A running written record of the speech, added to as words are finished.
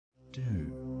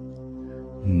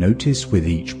Notice with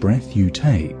each breath you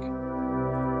take,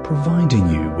 providing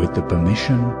you with the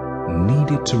permission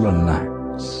needed to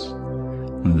relax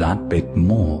that bit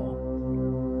more.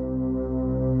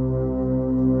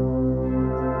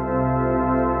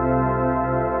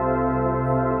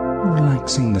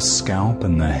 Relaxing the scalp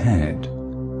and the head,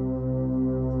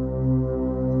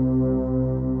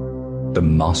 the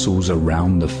muscles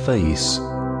around the face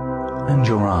and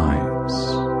your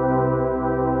eyes.